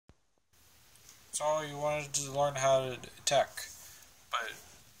So you wanted to learn how to tech, but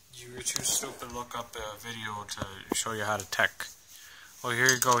you were too stupid to look up a video to show you how to tech. Well, here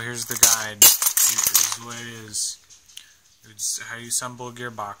you go. Here's the guide. Here's the way it is. It's how you assemble a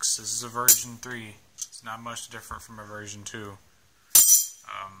gearbox. This is a version 3. It's not much different from a version 2.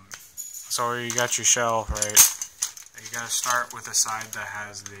 So you got your shell, right? You gotta start with the side that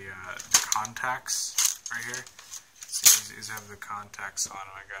has the contacts right here. So these have the contacts on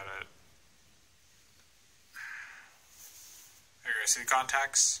them. I got it. Here, see the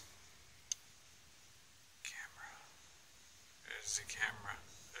contacts? Camera. There's the camera.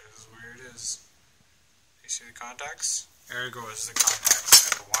 There's where it is. You see the contacts? There it goes, the contacts.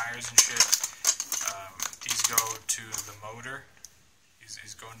 Got the wires and shit. These go to the motor.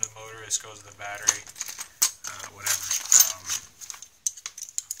 These go into the motor. This goes to the battery. Whatever.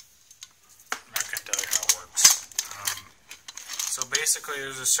 I'm not gonna tell you how it works. So basically,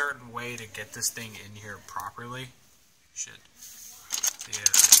 there's a certain way to get this thing in here properly. Shit.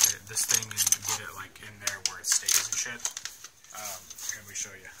 This thing and get it like in there where it stays and shit. Let me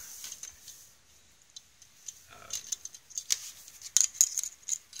show you.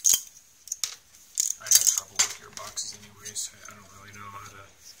 I have trouble with gearboxes anyways. I don't really know how to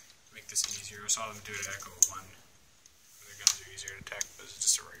make this easier. I saw them do it at Echo 1. The guns are easier to tech, but it's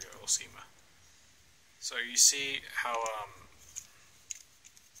just a regular old SEMA. So you see how,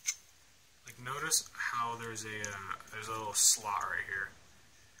 like notice how there's a little slot right here.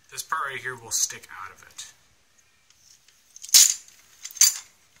 This part right here will stick out of it.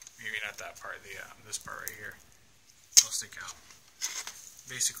 Maybe not that part, this part right here will stick out.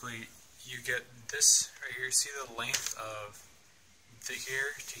 Basically, you get this right here. See the length of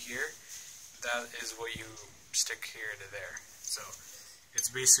here to here? That is what you stick here to there. So it's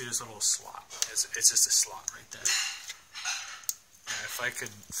basically this little slot. It's just a slot right there. And if I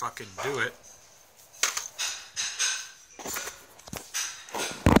could fucking do it.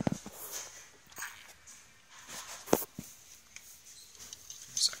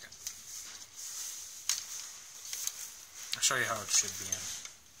 Show you how it should be in.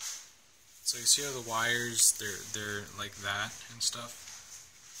 So you see how the wires, they're like that and stuff,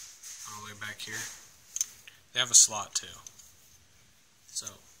 all the way back here. They have a slot too. So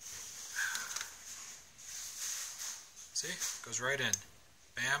see, goes right in,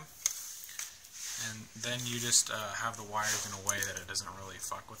 bam, and then you just have the wires in a way that it doesn't really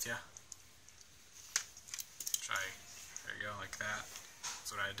fuck with you. There you go, like that.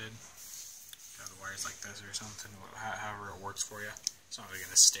 That's what I did. Have the wires like this or something, however it works for you. It's not really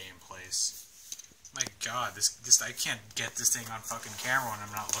gonna stay in place. My God, this I can't get this thing on fucking camera when I'm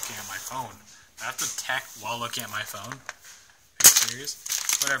not looking at my phone. I have to tech while looking at my phone. Are you serious?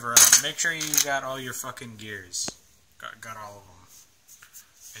 Whatever. Make sure you got all your fucking gears. Got all of them.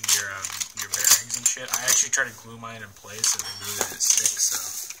 And your bearings and shit. I actually try to glue mine in place and glue that it sticks, so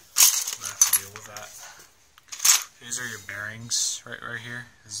I'm gonna have to deal with that. These are your bearings right here.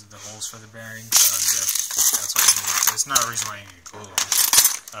 This is the holes for the bearings. That's what you need. That's not the reason why you need to glue them.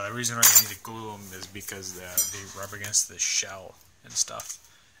 The reason why you need to glue them is because they rub against the shell and stuff.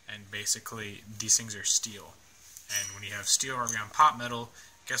 And basically, these things are steel. And when you have steel rubbing on pot metal,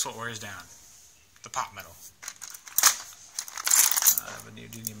 guess what wears down? The pot metal. I have a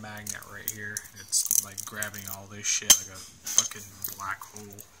neodymium magnet right here. It's like grabbing all this shit like a fucking black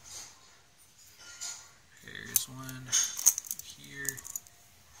hole. Here's one here.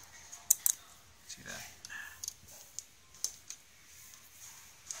 See that?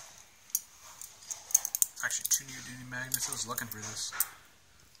 Actually, 2 neodymium magnets. I was looking for this.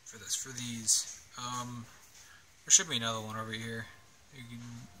 For these. There should be another one over here. You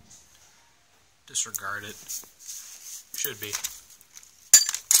can disregard it. Should be.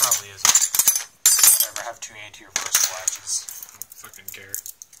 Probably isn't. Never have 2 anti-reversal latches. I don't fucking care.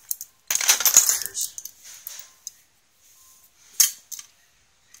 Figures.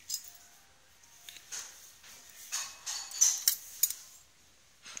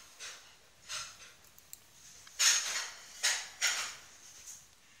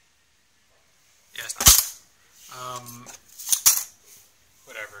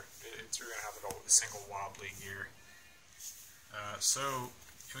 Whatever. You're gonna have a single wobbly gear. So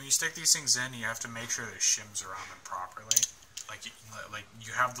when you stick these things in, you have to make sure the shims are on them properly. Like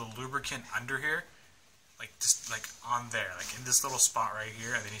you have the lubricant under here, like just like on there, like in this little spot right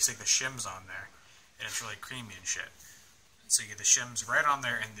here, and then you stick the shims on there, and it's really creamy and shit. And so you get the shims right on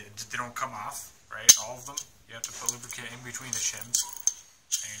there, and they don't come off, right? All of them. You have to put lubricant in between the shims,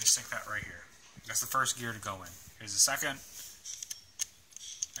 and you just stick that right here. That's the first gear to go in. Here's the second.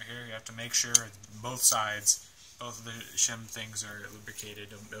 Right here, you have to make sure both sides, Both of the shim things are lubricated.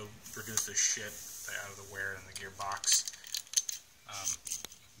 It'll reduce the shit out of the wear in the gearbox.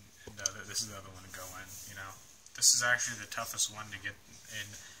 This is the other one to go in, you know. This is actually the toughest one to get in,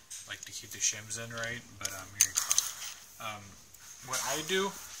 like to keep the shims in right, but here you go. What I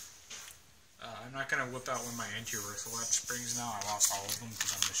do, I'm not going to whip out one of my anti-reversal latch springs now. I lost all of them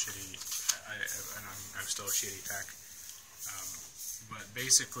because I'm a shitty, I'm still a shitty tech. But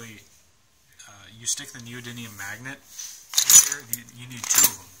basically, you stick the neodymium magnet here. You need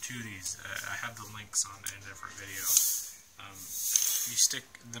two of them, two of these. I have the links on in a different video. You stick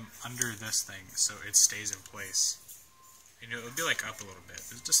them under this thing so it stays in place. You know, it'll be like up a little bit,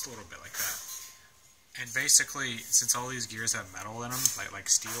 just a little bit like that. And basically, since all these gears have metal in them, like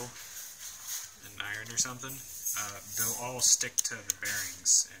steel and iron or something, they'll all stick to the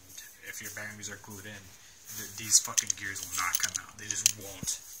bearings. And if your bearings are glued in, these fucking gears will not come out. They just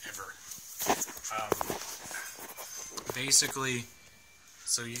won't ever. Basically,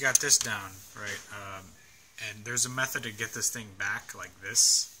 so you got this down, right? And there's a method to get this thing back like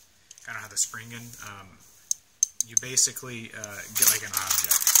this. Kind of have the spring in. You basically get like an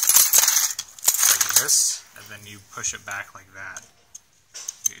object like this, and then you push it back like that.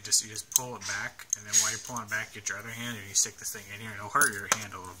 You just pull it back, and then while you're pulling it back, get your other hand and you stick this thing in here, and it'll hurt your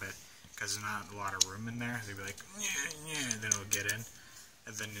hand a little bit because there's not a lot of room in there. So you'll be like, yeah, and then it'll get in,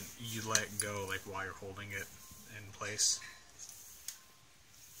 and then you let go like while you're holding it in place,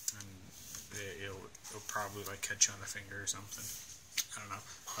 and it'll probably like catch you on the finger or something. I don't know.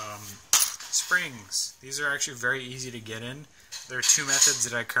 Springs. These are actually very easy to get in. There are two methods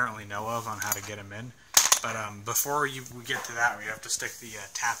that I currently know of on how to get them in. But before we get to that, we have to stick the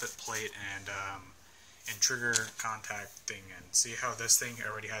tappet plate and trigger contact thing in. See how this thing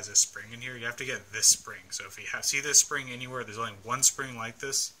already has a spring in here? You have to get this spring. So if you see this spring anywhere, there's only one spring like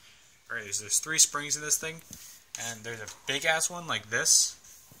this. All right, there's three springs in this thing, and there's a big ass one like this.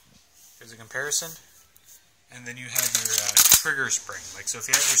 There's a comparison. And then you have your trigger spring. Like, so if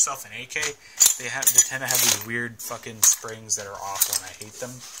you have yourself an AK, they tend to have these weird fucking springs that are awful, and I hate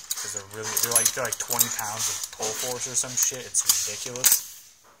them because they're like 20 pounds of pull force or some shit. It's ridiculous,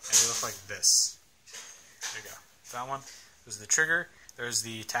 and they look like this. There you go. That one. This is the trigger. There's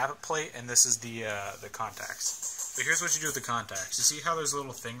the tappet plate, and this is the contacts. But here's what you do with the contacts. You see how there's a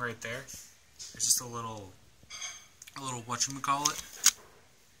little thing right there? It's just a little whatchamacallit.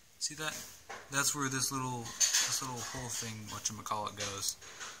 See that? That's where this little whole thing, whatchamacallit, goes.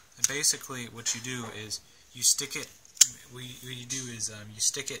 And basically, what you do is you stick it. What you do is you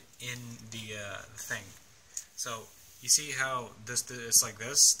stick it in the thing. So you see how it's like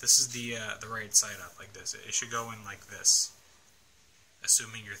this. This is the right side up, like this. It should go in like this,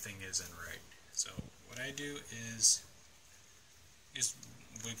 assuming your thing is in right. So what I do is just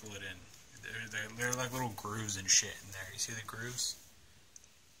wiggle it in. They're like little grooves and shit in there. You see the grooves?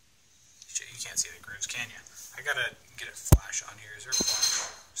 You can't see the grooves, can you? I gotta get a flash on here. Is there a flash?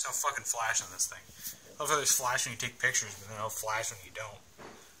 There's no fucking flash on this thing. I love how there's flash when you take pictures, but there's no flash when you don't.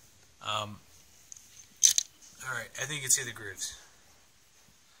 Alright, I think you can see the grooves.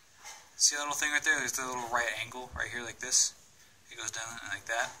 See that little thing right there? There's the little right angle right here like this. It goes down like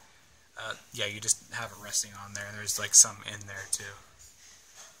that. Yeah, you just have it resting on there. There's like some in there too.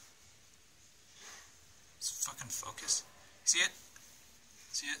 Let's fucking focus. See it?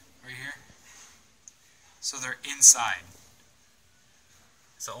 See it? Right here? So they're inside.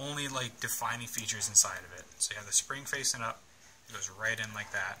 It's the only like defining features inside of it. So you have the spring facing up. It goes right in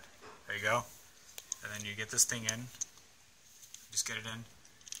like that. There you go. And then you get this thing in. Just get it in.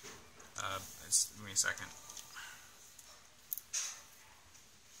 Give me a second.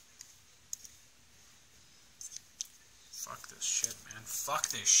 Fuck this shit, man. Fuck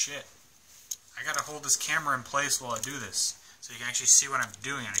this shit. I gotta hold this camera in place while I do this, so you can actually see what I'm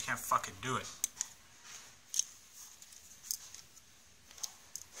doing, and I can't fucking do it.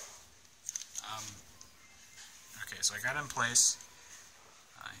 Okay, so I got it in place,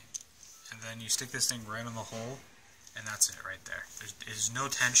 and then you stick this thing right on the hole, and that's it right there. There's no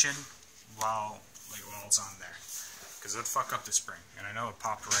tension while it's on there, because it'd fuck up the spring. And I know it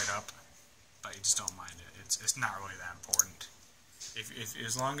popped right up, but you just don't mind it. It's not really that important. If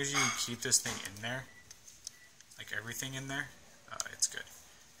as long as you keep this thing in there, like everything in there, it's good.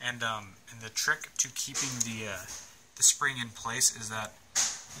 And the trick to keeping the spring in place is that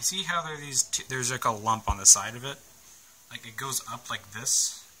you see how there's like a lump on the side of it, like it goes up like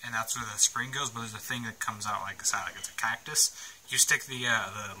this, and that's where the spring goes. But there's a thing that comes out like the side, like it's a cactus. You stick the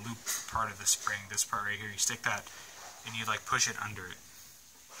loop part of the spring, this part right here. You stick that, and you like push it under it.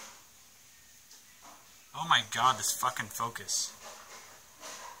 Oh my god, this fucking focus.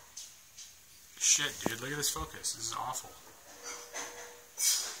 Shit, dude, look at this focus. This is awful.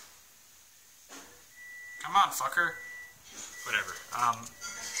 Come on, fucker. Whatever.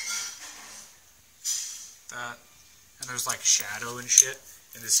 That. And there's like shadow and shit.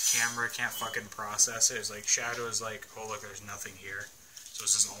 And this camera can't fucking process it. It's like shadow is like, oh look, there's nothing here. So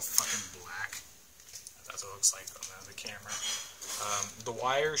it's just all fucking black. That's what it looks like on the camera. The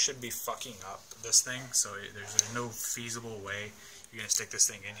wire should be fucking up this thing. So there's no feasible way you're gonna stick this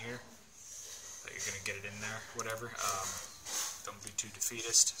thing in here. Like you're gonna get it in there, whatever. Don't be too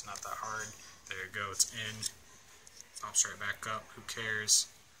defeatist. It's not that hard. There you go. It's in. Pops right back up. Who cares?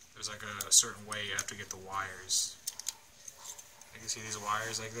 There's like a certain way you have to get the wires. You can see these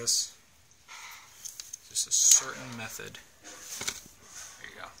wires like this. Just a certain method. There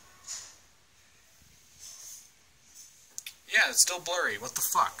you go. Yeah, it's still blurry. What the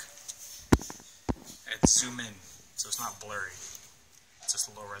fuck? Let's zoom in so it's not blurry. It's just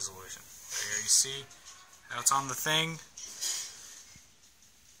low resolution. There you see how it's on the thing.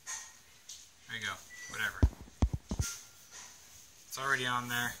 There you go. Whatever. It's already on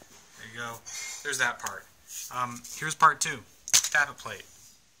there. There you go. There's that part. Here's part 2. Tappet plate.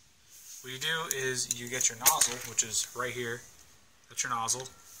 What you do is you get your nozzle, which is right here. That's your nozzle.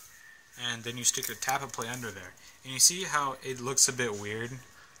 And then you stick your tappet plate under there. And you see how it looks a bit weird?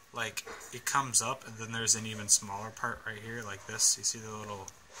 Like, it comes up, and then there's an even smaller part right here, like this. You see the little,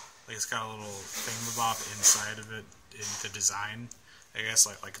 like it's got a little thingamabob inside of it in the design. I guess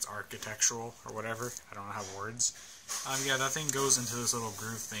like it's architectural or whatever. I don't have words. Yeah, that thing goes into this little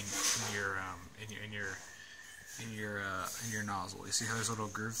groove thing in your nozzle. You see how there's a little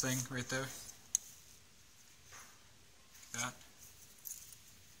groove thing right there? That.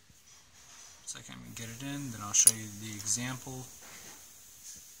 So I can get it in. Then I'll show you the example.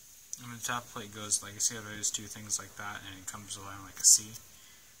 And the top plate goes like you see how there's two things like that, and it comes along like a C.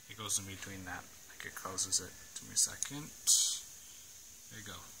 It goes in between that, like it closes it. Give me a second. There you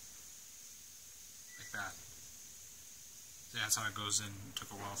go. Like that. Yeah, that's how it goes in. It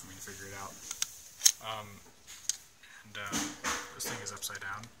took a while for me to figure it out. This thing is upside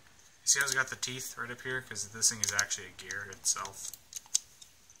down. You see how it's got the teeth right up here? Because this thing is actually a gear itself.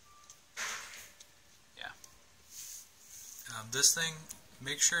 Yeah. This thing,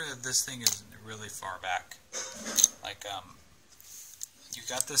 make sure that this thing is really far back. Like, you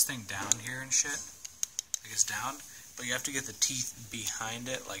got this thing down here and shit. Like it's down. But you have to get the teeth behind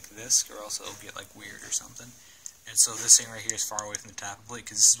it like this, or else it'll get like weird or something. And so this thing right here is far away from the tappet plate,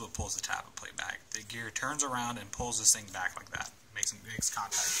 because this is what pulls the tappet plate back. The gear turns around and pulls this thing back like that. Makes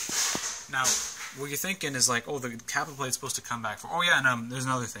contact. Now, what you're thinking is like, oh, the tappet plate's supposed to come back. Oh yeah, and there's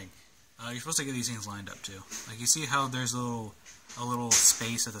another thing. You're supposed to get these things lined up too. Like you see how there's a little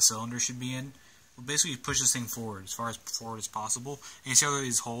space that the cylinder should be in? Well, basically you push this thing forward, as far as forward as possible. And you see how there are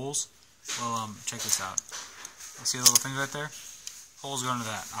these holes? Well, check this out. You see the little thing right there? Holes go into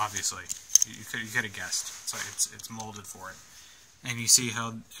that, obviously. You could have guessed. So it's molded for it. And you see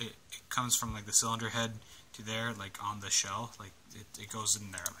how it comes from like the cylinder head to there, like on the shell. Like it goes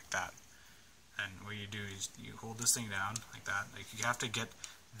in there like that. And what you do is you hold this thing down like that. Like you have to get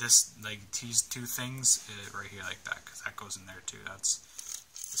this, like these two things right here like that, because that goes in there too. That's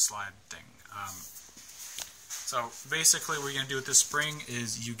the slide thing. So basically, what you're gonna do with this spring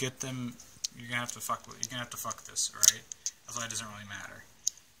is you get them. You're gonna have to fuck this, alright? That's why it doesn't really matter.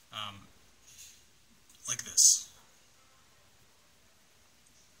 Like this.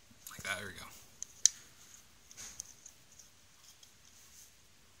 Like that, there we go.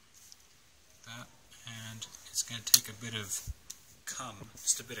 That, and it's gonna take a bit of cum,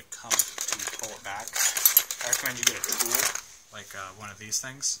 just a bit of cum to pull it back. I recommend you get a tool, like one of these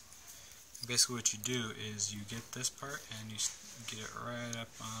things. Basically what you do is you get this part and you get it right up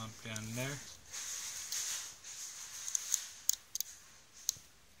down there.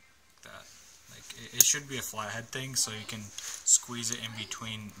 That. Like it should be a flathead thing, so you can squeeze it in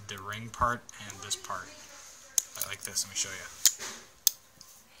between the ring part and this part. Like this, let me show you.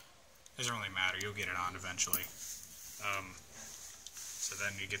 It doesn't really matter, you'll get it on eventually. So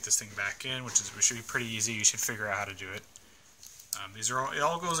then you get this thing back in, which should be pretty easy. You should figure out how to do it. It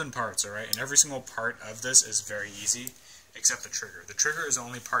all goes in parts, alright? And every single part of this is very easy, except the trigger. The trigger is the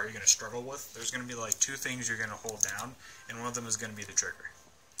only part you're going to struggle with. There's going to be like two things you're going to hold down, and one of them is going to be the trigger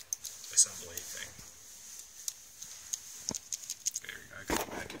assembly thing. There you go, I got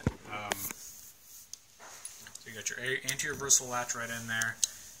it back in. So you got your anti-reversal latch right in there.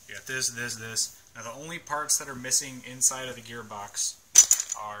 You got this. Now the only parts that are missing inside of the gearbox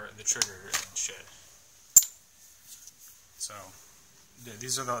are the trigger and shit. So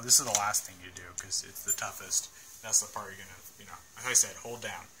this is the last thing you do, because it's the toughest. That's the part you're gonna, as I said, hold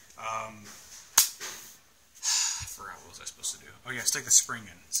down. I forgot what was I supposed to do. Oh yeah, stick the spring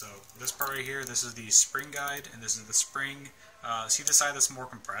in. So this part right here, this is the spring guide, and this is the spring. See the side that's more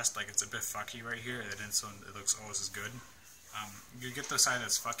compressed, like it's a bit fucky right here, and then it looks, oh, this is good. You get the side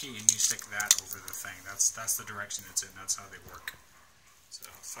that's fucky, and you stick that over the thing. That's the direction it's in. That's how they work. So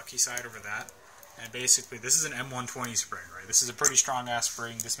fucky side over that, and basically this is an M120 spring, right? This is a pretty strong ass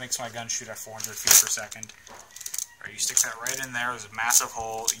spring. This makes my gun shoot at 400 feet per second. Right, you stick that right in there. There's a massive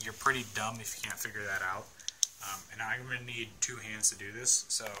hole. You're pretty dumb if you can't figure that out. And I'm going to need 2 hands to do this.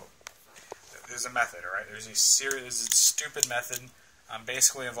 So there's a method, alright? There's a stupid method.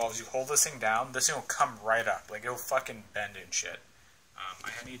 Basically involves you hold this thing down. This thing will come right up. Like, it'll fucking bend and shit.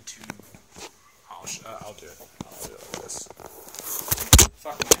 I need to... I'll do it. I'll do it like this.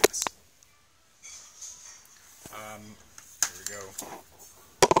 Fuck my ass. Here we go.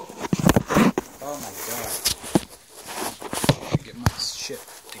 Oh my god. Get my shit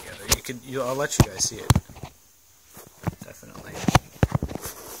together. I'll let you guys see it. Definitely.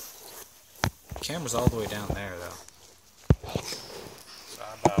 The camera's all the way down there, though. So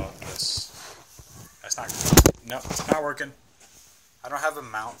how about this? That's not good. No, it's not working. I don't have a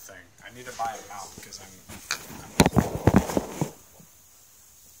mount thing. I need to buy a mount because I'm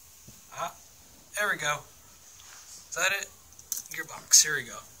there we go. Is that it? Gearbox. Here we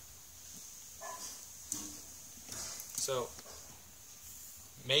go. So,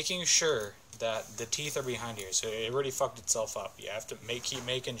 making sure that the teeth are behind here. So it already fucked itself up. You have to keep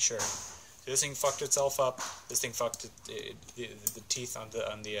making sure. So this thing fucked itself up. This thing fucked the teeth on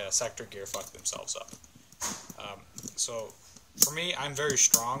the sector gear fucked themselves up. So for me, I'm very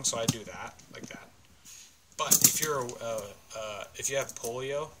strong, so I do that like that. But if you're if you have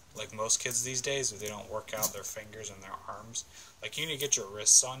polio, like most kids these days, if they don't work out their fingers and their arms, like you need to get your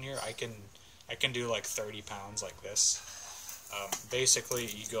wrists on here. I can do like 30 pounds like this. Basically,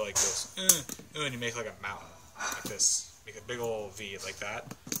 you go like this, and you make like a mountain, like this, make a big old V like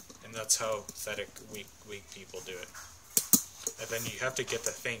that, and that's how pathetic, weak people do it. And then you have to get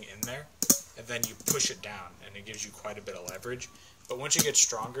the thing in there, and then you push it down, and it gives you quite a bit of leverage. But once you get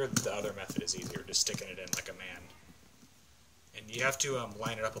stronger, the other method is easier, just sticking it in like a man. And you have to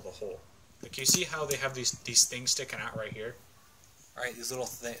line it up with a hole. Like you see how they have these things sticking out right here? All right, this little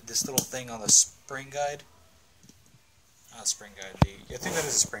thing on the spring guide. Not spring guide. I think that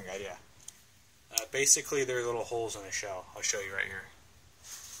is a spring guide. Yeah. Basically, there are little holes in the shell. I'll show you right here.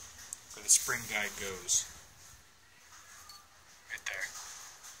 Where the spring guide goes. Right there.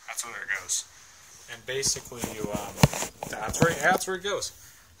 That's where it goes. And basically, you that's where it goes.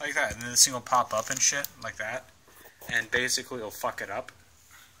 Like that. And then this thing will pop up and shit like that. And basically, it'll fuck it up.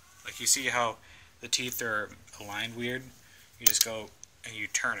 Like you see how the teeth are aligned weird. You just go and you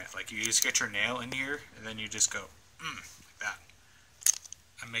turn it. Like you just get your nail in here, and then you just go like that.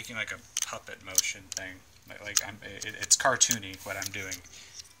 I'm making like a puppet motion thing. It's cartoony what I'm doing,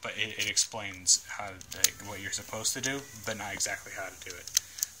 but it explains how what you're supposed to do, but not exactly how to do it.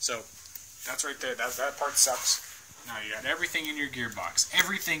 So that's right there. That part sucks. Now you got everything in your gearbox,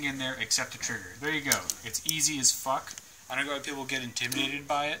 everything in there except the trigger. There you go. It's easy as fuck. I don't know why people get intimidated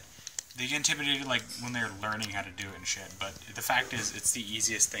by it. They get intimidated like when they're learning how to do it and shit. But the fact is, it's the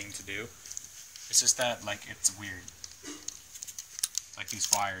easiest thing to do. It's just that like it's weird. Like these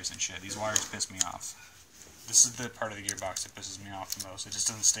wires and shit. These wires piss me off. This is the part of the gearbox that pisses me off the most. It just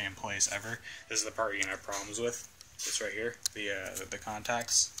doesn't stay in place ever. This is the part you're gonna have problems with. This right here, the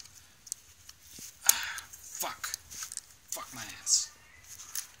contacts. Fuck. Fuck my ass.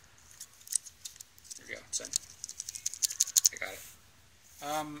 There we go. It's in. I got it.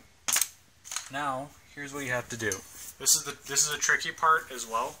 Now here's what you have to do. This is a tricky part as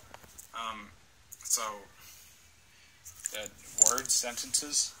well. So words,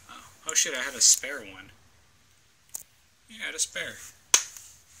 sentences. Oh shit! I had a spare one. Yeah, I had a spare.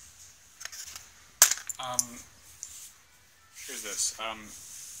 Here's this.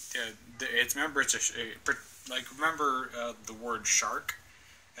 Remember the word shark,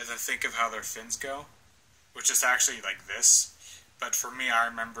 and then think of how their fins go, which is actually like this. But for me, I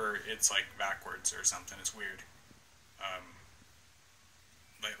remember it's like backwards or something. It's weird.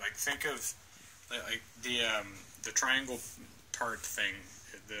 Like think of like the triangle part thing.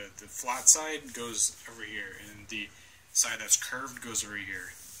 The flat side goes over here, and the side that's curved goes over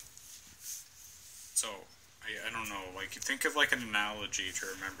here. So I don't know. Like think of like an analogy to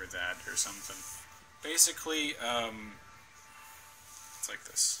remember that or something. Basically, it's like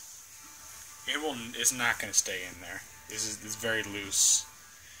this. It's not going to stay in there. This is very loose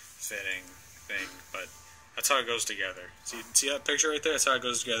fitting thing, but that's how it goes together. See that picture right there? That's how it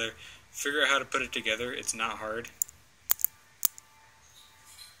goes together. Figure out how to put it together. It's not hard.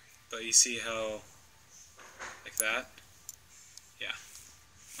 But you see how like that. Yeah.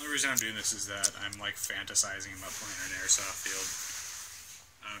 The only reason I'm doing this is that I'm like fantasizing about playing an airsoft field.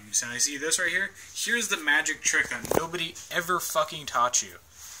 So I see this right here. Here's the magic trick that nobody ever fucking taught you.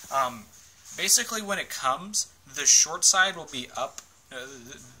 Basically, when it comes, the short side will be up.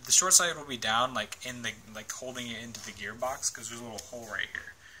 The short side will be down, like in the holding it into the gearbox, because there's a little hole right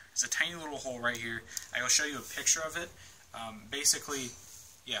here. There's a tiny little hole right here. I will show you a picture of it. Basically,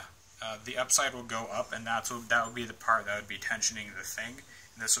 yeah, the upside will go up, and that would be the part that would be tensioning the thing.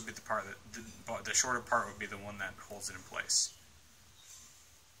 And this would be the part that the shorter part would be the one that holds it in place.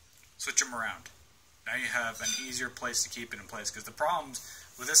 Switch them around. Now you have an easier place to keep it in place. Because the problems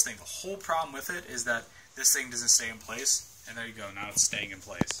with this thing, the whole problem with it is that this thing doesn't stay in place. And there you go, now it's staying in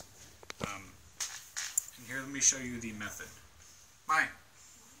place. And here, let me show you the method. Mine.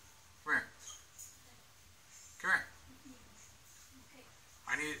 Come here. Come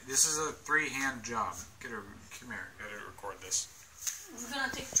here. This is a 3-hand job. Come here, gotta record this. We're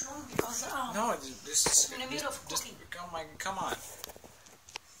gonna take too long because no, this is in the middle of cooking. Come on.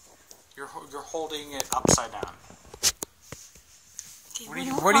 You're holding it upside down. Okay,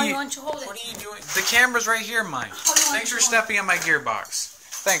 What are you doing? The camera's right here, Mike. Thanks for stepping on my gearbox.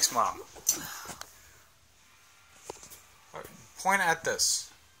 Thanks, Mom. Point at this.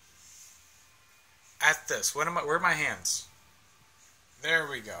 At this. Where are my hands? There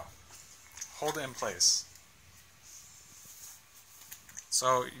we go. Hold it in place.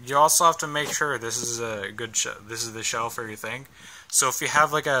 So you also have to make sure this is a good this is the shell for your thing. So if you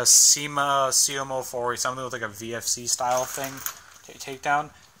have like a SEMA CMO4, something with like a VFC style thing, takedown,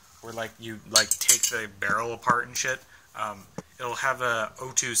 where like you take the barrel apart and shit, it'll have a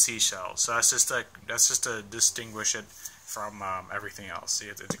O2C shell. So that's just to distinguish it from everything else. See,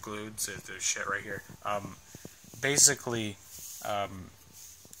 it's glued. So there's shit right here. Basically,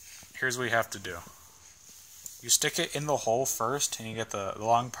 here's what you have to do. You stick it in the hole first, and you get the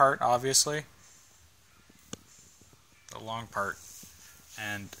long part, obviously. The long part.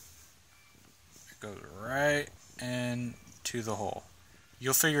 And it goes right into the hole.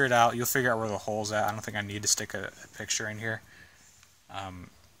 You'll figure it out. You'll figure out where the hole's at. I don't think I need to stick a picture in here.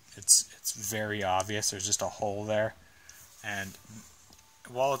 It's very obvious. There's just a hole there. And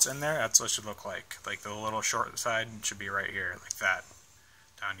while it's in there, that's what it should look like. Like the little short side should be right here, like that,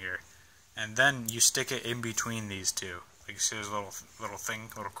 down here. And then you stick it in between these two. Like you see there's a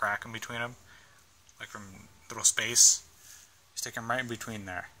little crack in between them. Like from little space. You stick them right in between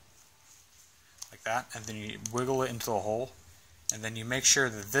there. Like that. And then you wiggle it into the hole. And then you make sure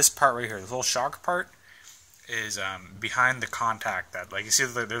that this part right here, this little shock part, is behind the contact. That, like you see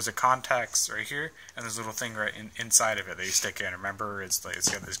there's a contacts right here, and there's a little thing right inside of it that you stick in. Remember, it's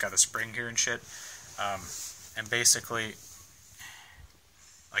got the spring here and shit. And basically,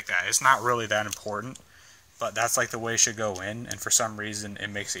 like that. It's not really that important, but that's like the way it should go in, and for some reason it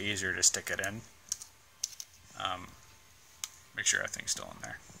makes it easier to stick it in. Make sure everything's still in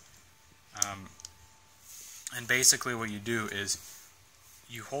there. And basically what you do is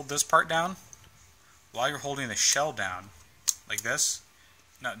you hold this part down while you're holding the shell down, like this.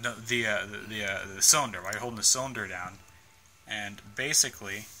 No, the cylinder. While you're holding the cylinder down, and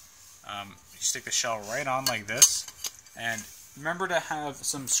basically you stick the shell right on like this, and remember to have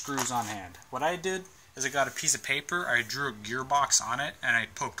some screws on hand. What I did is I got a piece of paper, I drew a gearbox on it, and I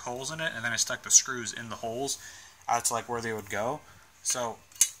poked holes in it, and then I stuck the screws in the holes. That's like where they would go. So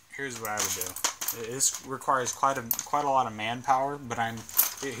here's what I would do. This requires quite a lot of manpower, but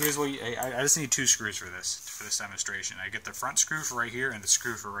here's what I just need 2 screws for this demonstration. I get the front screw for right here and the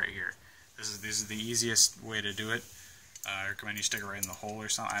screw for right here. This is the easiest way to do it. I recommend you stick it right in the hole or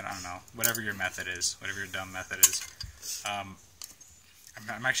something. I don't know. Whatever your method is, whatever your dumb method is. I'm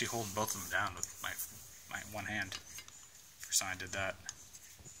actually holding both of them down with my one hand. First time I did that.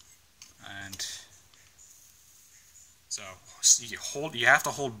 And so you have to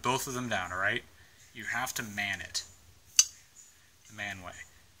hold both of them down, alright? You have to man it. The man way.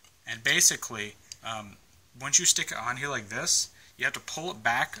 And basically, once you stick it on here like this, you have to pull it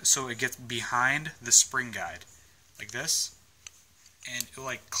back so it gets behind the spring guide. Like this. And it'll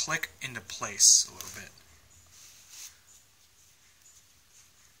like click into place a little bit.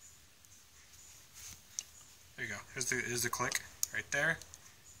 There you go. Here's the click right there.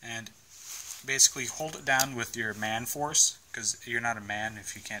 And basically hold it down with your man force, because you're not a man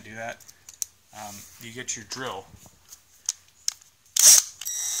if you can't do that. You get your drill.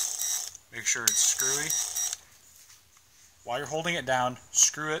 Make sure it's screwy. While you're holding it down,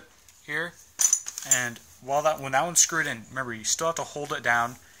 screw it here. And when that one's screwed in, remember you still have to hold it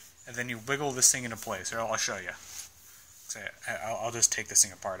down, and then you wiggle this thing into place. Or I'll show you. I'll just take this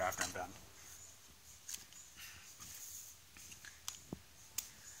thing apart after I'm done.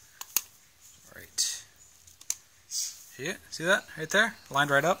 See it? See that? Right there?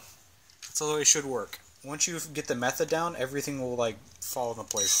 Lined right up? That's the way it should work. Once you get the method down, everything will like fall into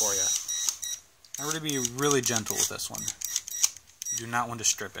place for you. Remember to be really gentle with this one. You do not want to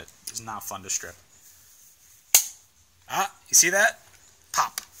strip it. It's not fun to strip. Ah, you see that?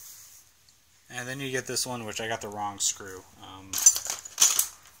 Pop. And then you get this one, which I got the wrong screw.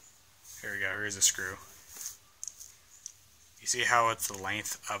 Here we go. Here's a screw. You see how it's the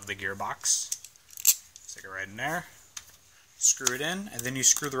length of the gearbox? Stick it right in there. Screw it in, and then you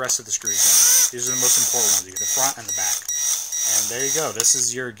screw the rest of the screws in. These are the most important ones. You get the front and the back. And there you go. This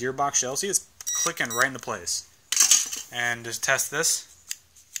is your gearbox shell. See, it's clicking right into place. And just test this.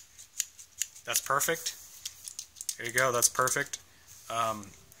 That's perfect. There you go. That's perfect.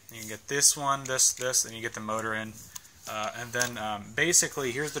 You can get this one, this, and you get the motor in. And then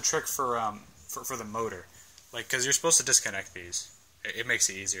basically, here's the trick for the motor. Like, because you're supposed to disconnect these. It makes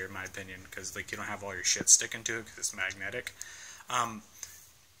it easier, in my opinion, because like you don't have all your shit sticking to it because it's magnetic.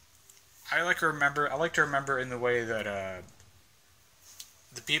 I like to remember in the way that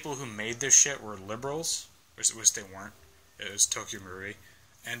the people who made this shit were liberals, which they weren't. It was Tokyo Marui,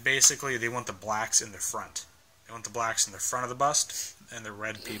 and basically they want the blacks in the front. They want the blacks in the front of the bust and the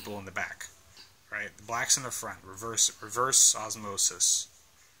red people in the back. Right? The blacks in the front. Reverse osmosis.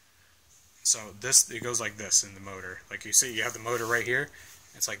 So it goes like this in the motor. Like you see, you have the motor right here.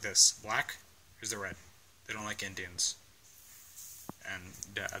 It's like this. Black, here's the red. They don't like Indians. And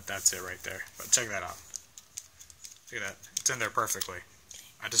that's it right there. But check that out. Look at that. It's in there perfectly.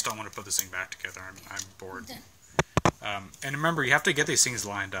 I just don't want to put this thing back together. I'm bored. And remember, you have to get these things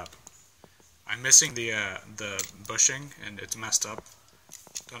lined up. I'm missing the bushing, and it's messed up.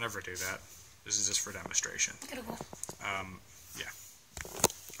 Don't ever do that. This is just for demonstration. Gotta go. Yeah.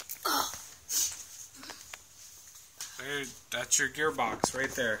 There, that's your gearbox right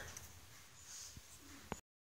there.